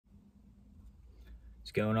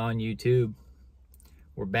What's going on, YouTube?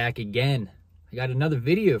 We're back again. I got another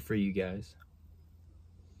video for you guys.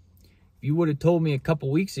 If you would have told me a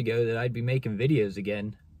couple weeks ago that I'd be making videos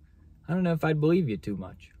again, I don't know if I'd believe you too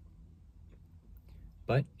much.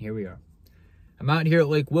 But here we are. I'm out here at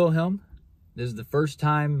Lake Wilhelm. This is the first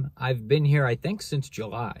time I've been here, I think, since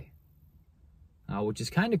July. Which is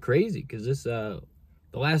kind of crazy because this, the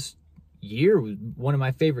last year was one of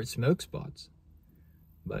my favorite smoke spots.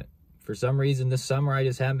 But for some reason this summer I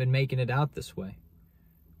just haven't been making it out this way.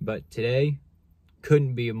 But today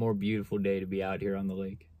couldn't be a more beautiful day to be out here on the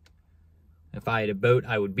lake. If I had a boat,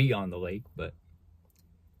 I would be on the lake, but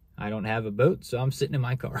I don't have a boat, so I'm sitting in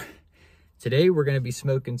my car. Today we're going to be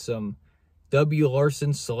smoking some W.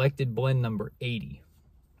 Larson Selected Blend number 80.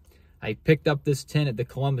 I picked up this tin at the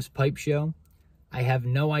Columbus Pipe Show. I have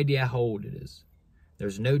no idea how old it is.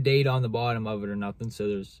 There's no date on the bottom of it or nothing, so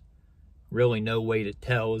there's really no way to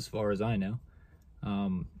tell as far as I know.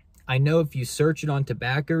 I know if you search it on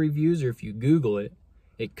tobacco reviews or if you Google it,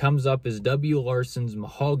 it comes up as W. Larson's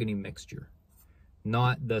Mahogany Mixture,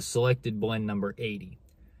 not the Selected Blend number 80.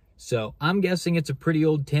 So I'm guessing it's a pretty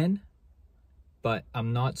old tin, but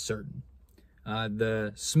I'm not certain.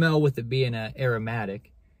 The smell with it being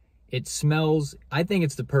aromatic, it smells, I think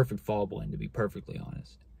it's the perfect fall blend, to be perfectly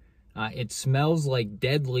honest. It smells like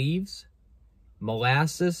dead leaves,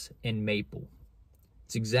 molasses, and maple.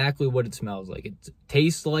 It's exactly what it smells like. It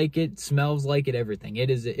tastes like it, smells like it, everything.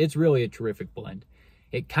 It's really a terrific blend.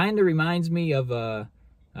 It kind of reminds me of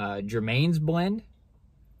Germain's blend.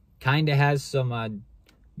 Kind of has some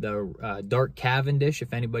the dark Cavendish,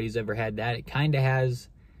 if anybody's ever had that. It kind of has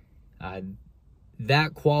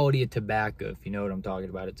that quality of tobacco, if you know what I'm talking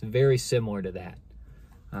about. It's very similar to that.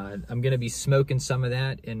 I'm going to be smoking some of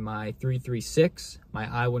that in my 336, my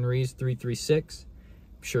Iwan Rees 336.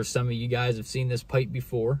 I'm sure some of you guys have seen this pipe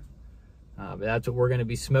before, but that's what we're going to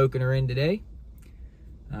be smoking her in today.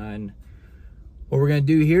 And what we're going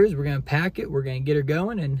to do here is we're going to pack it, we're going to get her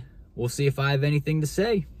going, and we'll see if I have anything to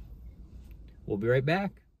say. We'll be right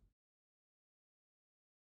back.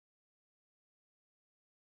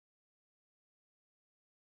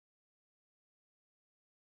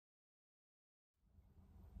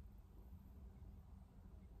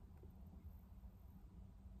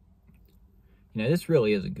 You know, this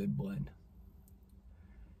really is a good blend.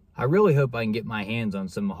 I really hope I can get my hands on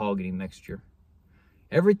some mahogany mixture.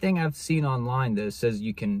 Everything I've seen online, though, says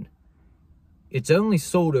you can... It's only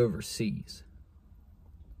sold overseas.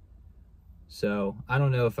 So, I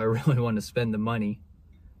don't know if I really want to spend the money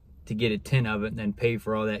to get a tin of it and then pay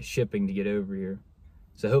for all that shipping to get over here.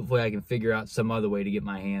 So, hopefully I can figure out some other way to get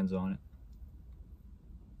my hands on it.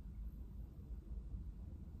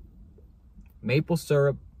 Maple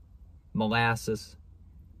syrup, molasses,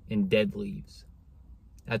 and dead leaves.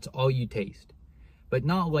 That's all you taste. But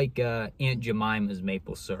not like Aunt Jemima's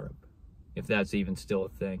maple syrup, if that's even still a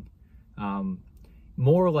thing.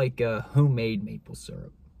 More like homemade maple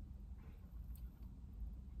syrup.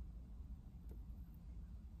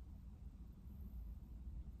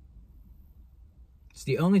 It's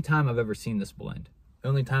the only time I've ever seen this blend.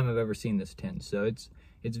 Only time I've ever seen this tin. So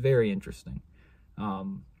it's very interesting.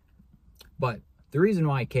 But the reason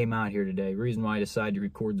why I came out here today, the reason why I decided to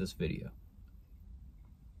record this video.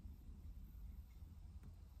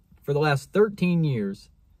 For the last 13 years,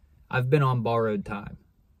 I've been on borrowed time.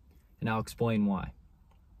 And I'll explain why.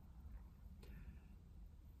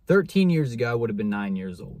 13 years ago, I would have been 9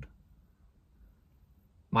 years old.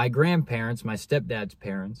 My grandparents, my stepdad's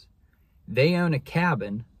parents, they own a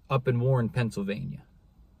cabin up in Warren, Pennsylvania.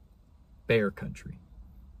 Bear country.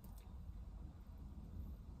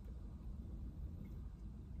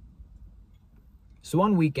 So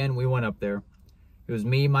one weekend we went up there. It was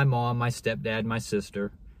me, my mom, my stepdad, my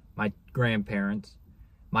sister, my grandparents,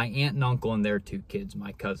 my aunt and uncle, and their 2 kids,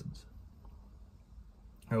 my cousins.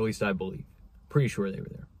 Or at least I believe. Pretty sure they were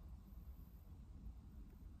there.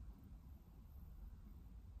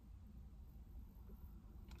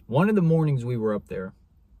 One of the mornings we were up there,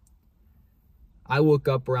 I woke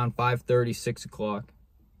up around 5:30, 6 o'clock.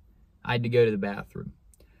 I had to go to the bathroom.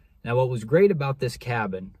 Now what was great about this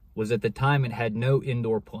cabin was at the time it had no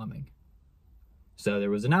indoor plumbing. So there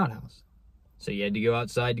was an outhouse. So you had to go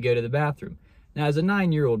outside to go to the bathroom. Now as a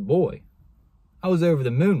 9-year-old boy, I was over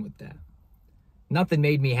the moon with that. Nothing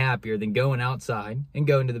made me happier than going outside and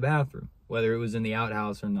going to the bathroom, whether it was in the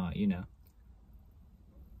outhouse or not, you know.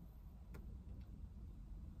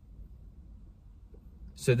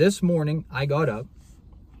 So this morning I got up,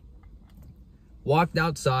 walked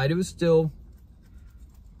outside. It was still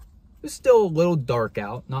a little dark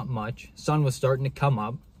out, not much. Sun was starting to come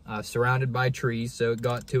up, surrounded by trees, so it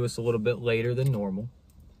got to us a little bit later than normal.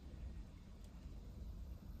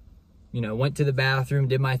 you know, went to the bathroom,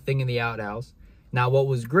 did my thing in the outhouse. Now, what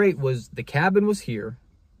was great was the cabin was here.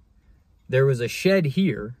 There was a shed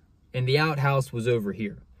here, and the outhouse was over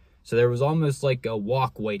here. So there was almost like a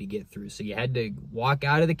walkway to get through. So you had to walk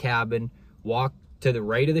out of the cabin, walk to the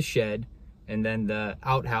right of the shed, and then the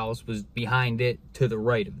outhouse was behind it to the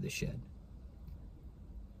right of the shed.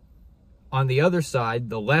 On the other side,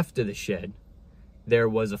 the left of the shed, there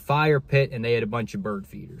was a fire pit, and they had a bunch of bird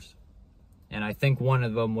feeders. And I think one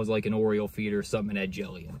of them was like an Oriole feeder or something that had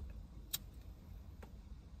jelly in it.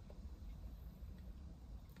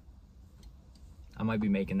 I might be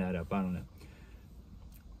making that up. I don't know.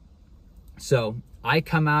 So I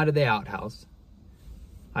come out of the outhouse.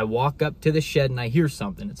 I walk up to the shed and I hear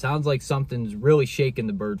something. It sounds like something's really shaking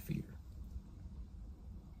the bird feeder.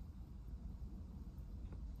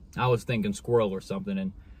 I was thinking squirrel or something.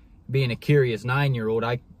 And being a curious 9-year-old,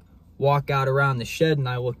 I walk out around the shed and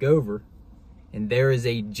I look over. And there is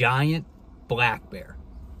a giant black bear.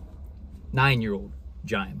 9-year-old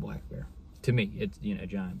giant black bear. To me, it's, you know,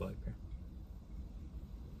 giant black bear.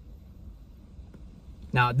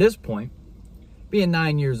 Now, at this point, being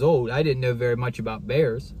 9 years old, I didn't know very much about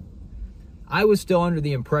bears. I was still under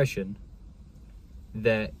the impression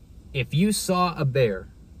that if you saw a bear,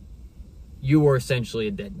 you were essentially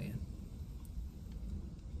a dead man.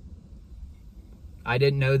 I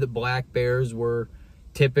didn't know that black bears were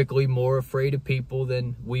typically more afraid of people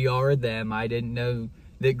than we are of them. I didn't know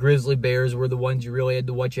that grizzly bears were the ones you really had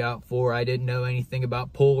to watch out for. I didn't know anything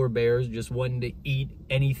about polar bears just wanting to eat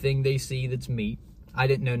anything they see that's meat. I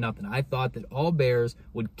didn't know nothing. I thought that all bears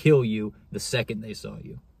would kill you the second they saw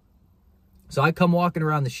you. So I come walking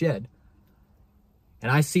around the shed, and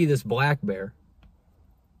I see this black bear,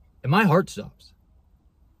 and my heart stops.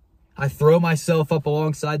 I throw myself up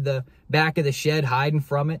alongside the back of the shed, hiding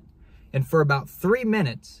from it, and for about 3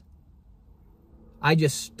 minutes, I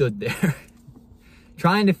just stood there,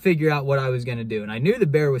 trying to figure out what I was going to do. And I knew the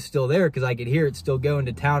bear was still there because I could hear it still going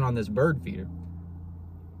to town on this bird feeder.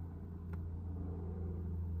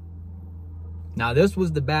 Now, this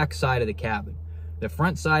was the back side of the cabin. The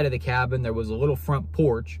front side of the cabin, there was a little front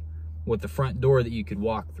porch with the front door that you could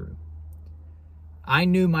walk through. I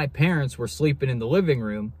knew my parents were sleeping in the living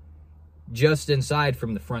room just inside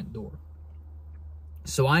from the front door.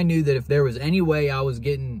 So I knew that if there was any way I was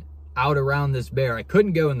getting out around this bear, I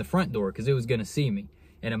couldn't go in the front door because it was going to see me.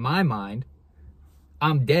 And in my mind,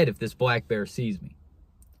 I'm dead if this black bear sees me.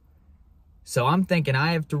 So I'm thinking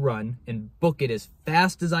I have to run and book it as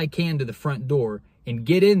fast as I can to the front door and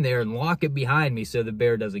get in there and lock it behind me so the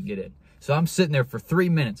bear doesn't get in. So I'm sitting there for 3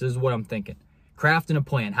 minutes. This is what I'm thinking. Crafting a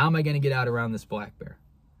plan. How am I going to get out around this black bear?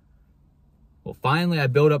 Well, finally, I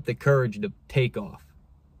build up the courage to take off.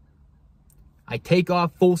 I take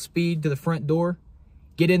off full speed to the front door,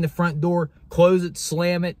 get in the front door, close it,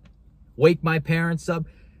 slam it, wake my parents up.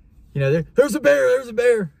 You know, there's a bear, there's a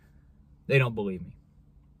bear. They don't believe me.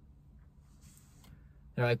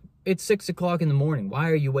 They're like, it's 6 o'clock in the morning. Why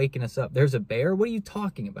are you waking us up? There's a bear? What are you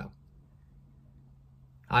talking about?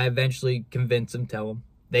 I eventually convince them, tell them.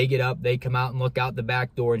 They get up, they come out and look out the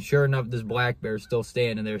back door, and sure enough, this black bear's still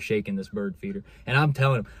standing there shaking this bird feeder. And I'm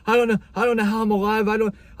telling them, I don't know how I'm alive. I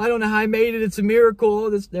don't know how I made it. It's a miracle.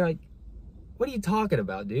 They're like, what are you talking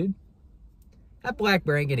about, dude? That black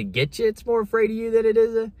bear ain't gonna get you. It's more afraid of you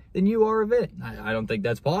than you are of it. I don't think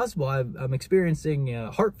that's possible. I'm experiencing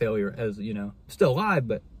heart failure, as you know, still alive,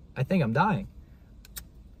 but I think I'm dying.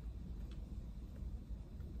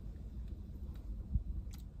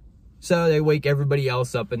 So they wake everybody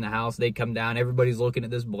else up in the house. They come down. Everybody's looking at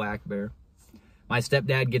this black bear. My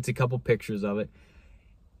stepdad gets a couple pictures of it.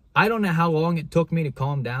 I don't know how long it took me to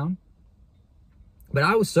calm down, but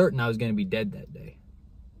I was certain I was going to be dead that day.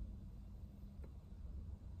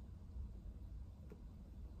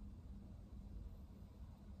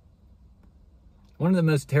 One of the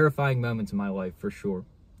most terrifying moments in my life, for sure.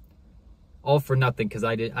 All for nothing, because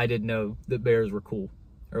I didn't know that bears were cool,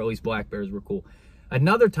 or at least black bears were cool.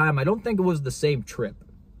 Another time, I don't think it was the same trip,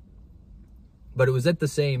 but it was at the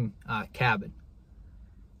same cabin.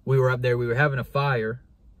 We were up there, we were having a fire.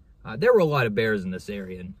 There were a lot of bears in this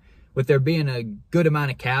area, and with there being a good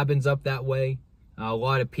amount of cabins up that way, a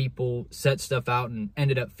lot of people set stuff out and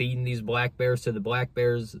ended up feeding these black bears to the black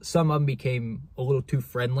bears. Some of them became a little too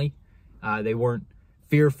friendly. They weren't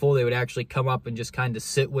fearful. They would actually come up and just kind of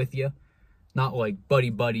sit with you. Not like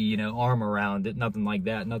buddy, you know, arm around it, nothing like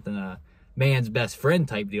that, nothing man's best friend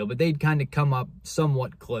type deal, but they'd kind of come up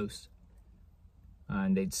somewhat close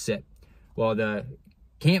and they'd sit. Well, the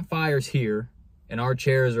campfire's here and our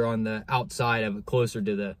chairs are on the outside of it, closer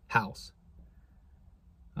to the house.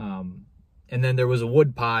 And then there was a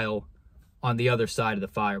wood pile on the other side of the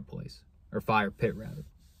fireplace, or fire pit rather.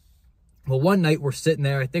 Well, one night we're sitting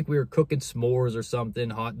there, I think we were cooking s'mores or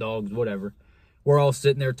something, hot dogs, whatever. We're all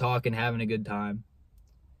sitting there talking, having a good time.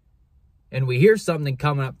 And we hear something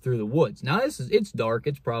coming up through the woods. Now, it's dark.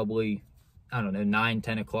 It's probably, I don't know, 9,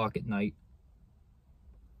 10 o'clock at night.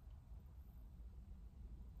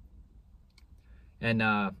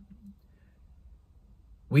 And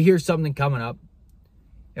we hear something coming up,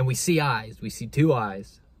 and we see eyes. We see 2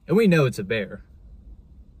 eyes. And we know it's a bear.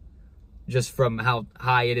 Just from how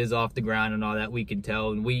high it is off the ground and all that, we can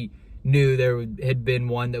tell. And we knew there had been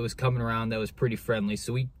one that was coming around that was pretty friendly.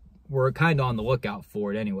 So we were kind of on the lookout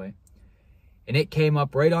for it anyway. And it came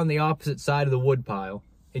up right on the opposite side of the wood pile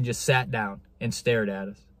and just sat down and stared at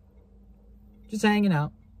us. Just hanging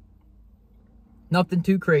out. Nothing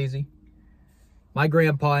too crazy. My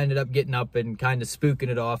grandpa ended up getting up and kind of spooking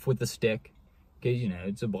it off with a stick. Because, you know,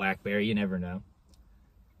 it's a black bear. You never know.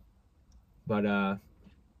 But,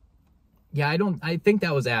 yeah, I think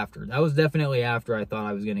that was after. That was definitely after I thought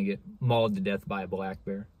I was going to get mauled to death by a black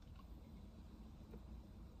bear.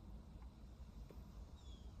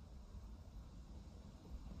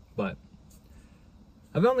 But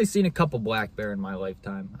I've only seen a couple black bear in my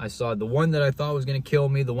lifetime. I saw the one that I thought was going to kill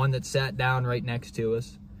me, the one that sat down right next to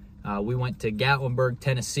us. We went to Gatlinburg,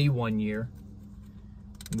 Tennessee one year.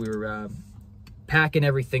 We were packing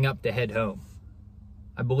everything up to head home.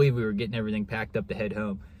 I believe we were getting everything packed up to head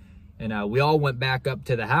home. And we all went back up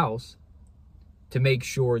to the house to make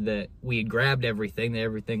sure that we had grabbed everything, that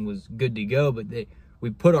everything was good to go. But we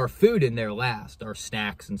put our food in there last, our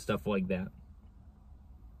snacks and stuff like that.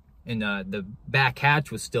 And the back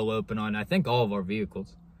hatch was still open on, I think, all of our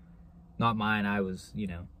vehicles. Not mine. I was, you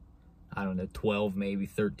know, I don't know, 12, maybe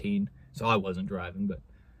 13. So I wasn't driving, but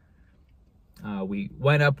we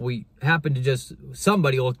went up. We happened to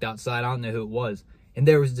somebody looked outside. I don't know who it was. And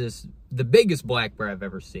there was the biggest black bear I've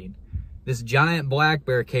ever seen. This giant black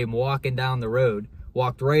bear came walking down the road,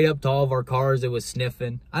 walked right up to all of our cars. It was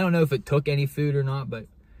sniffing. I don't know if it took any food or not, but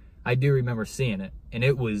I do remember seeing it. And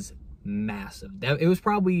it was massive. It was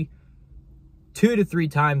probably 2 to 3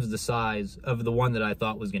 times the size of the one that I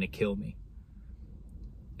thought was going to kill me.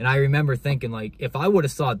 And I remember thinking, like, if I would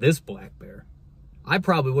have saw this black bear, I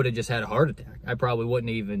probably would have just had a heart attack. I probably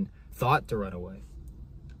wouldn't even thought to run away.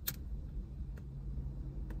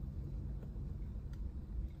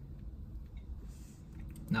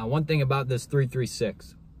 Now, one thing about this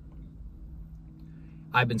 336,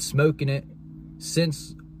 I've been smoking it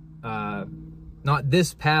since, not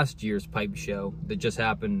this past year's pipe show that just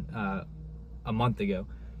happened a month ago.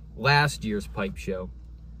 Last year's pipe show,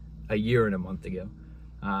 a year and a month ago.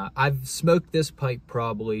 I've smoked this pipe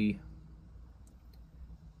probably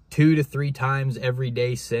 2 to 3 times every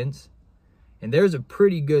day since. And there's a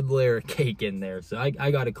pretty good layer of cake in there. So I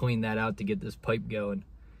got to clean that out to get this pipe going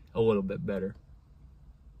a little bit better.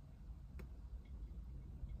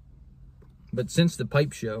 But since the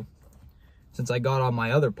pipe show, since I got on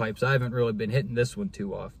my other pipes, I haven't really been hitting this one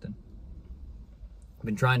too often. I've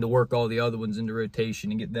been trying to work all the other ones into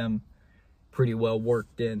rotation and get them pretty well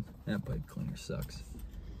worked in. That pipe cleaner sucks.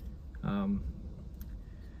 But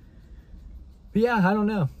yeah, I don't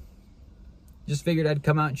know. Just figured I'd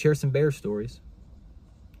come out and share some bear stories.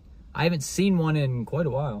 I haven't seen one in quite a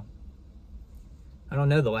while. I don't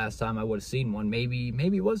know the last time I would have seen one. Maybe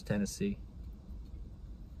it was Tennessee.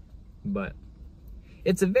 But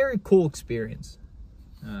it's a very cool experience,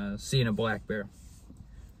 seeing a black bear.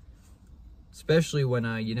 Especially when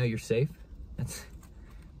you know you're safe. That's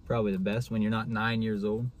probably the best, when you're not 9 years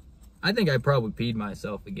old. I think I probably peed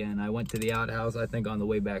myself again. I went to the outhouse. I think on the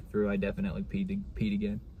way back through, I definitely peed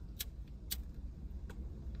again.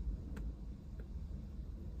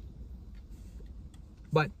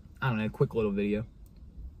 But, I don't know, quick little video.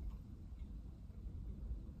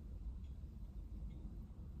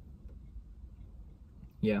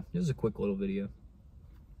 Yeah, just a quick little video.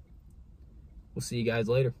 We'll see you guys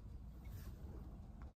later.